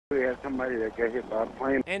We had somebody that got hit by a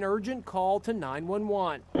plane. An urgent call to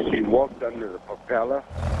 911. She walked under the propeller.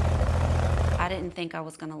 I didn't think I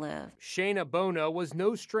was going to live. Shanna Buono was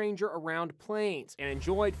no stranger around planes and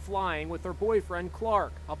enjoyed flying with her boyfriend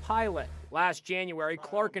Clark, a pilot. Last January,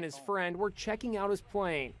 Clark and his friend were checking out his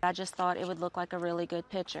plane. I just thought it would look like a really good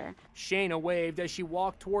picture. Shanna waved as she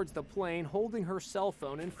walked towards the plane, holding her cell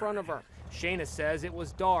phone in front of her. Shanna says it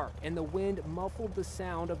was dark and the wind muffled the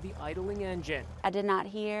sound of the idling engine. I did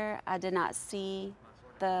not see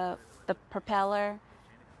the propeller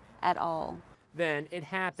at all. Then it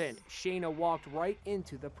happened. Shanna walked right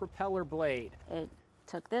into the propeller blade. It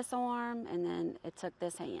took this arm and then it took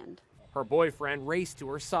this hand. Her boyfriend raced to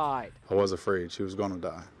her side. I was afraid she was going to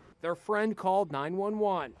die. Their friend called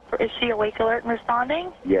 911. Is she awake, alert, and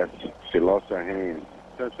responding? Yes, she lost her hand.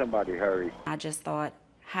 So somebody hurry. I just thought,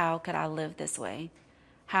 how could I live this way?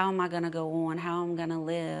 How am I going to go on? How am I going to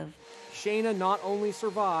live? Shanna not only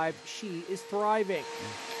survived, she is thriving.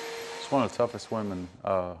 It's one of the toughest women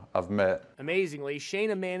I've met. Amazingly,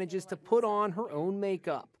 Shanna manages to put on her own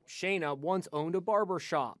makeup. Shanna once owned a barber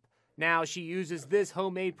shop. Now she uses this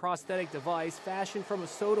homemade prosthetic device fashioned from a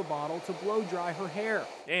soda bottle to blow dry her hair.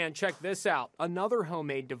 And check this out. Another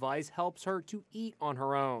homemade device helps her to eat on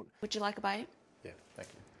her own. Would you like a bite? Yeah, thank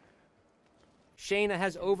you. Shanna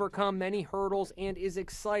has overcome many hurdles and is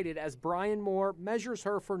excited as Brian Moore measures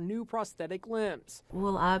her for new prosthetic limbs.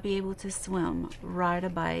 Will I be able to swim, ride a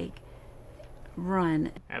bike,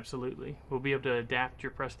 run? Absolutely. We'll be able to adapt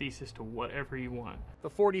your prosthesis to whatever you want. The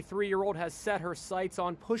 43-year-old has set her sights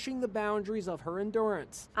on pushing the boundaries of her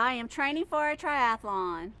endurance. I am training for a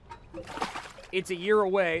triathlon. It's a year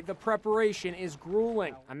away. The preparation is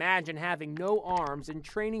grueling. Imagine having no arms and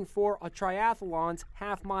training for a triathlon's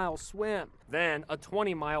half-mile swim, then a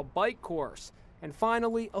 20-mile bike course, and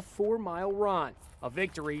finally a 4-mile run. A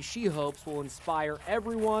victory she hopes will inspire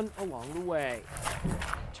everyone along the way.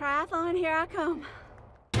 Triathlon, here I come.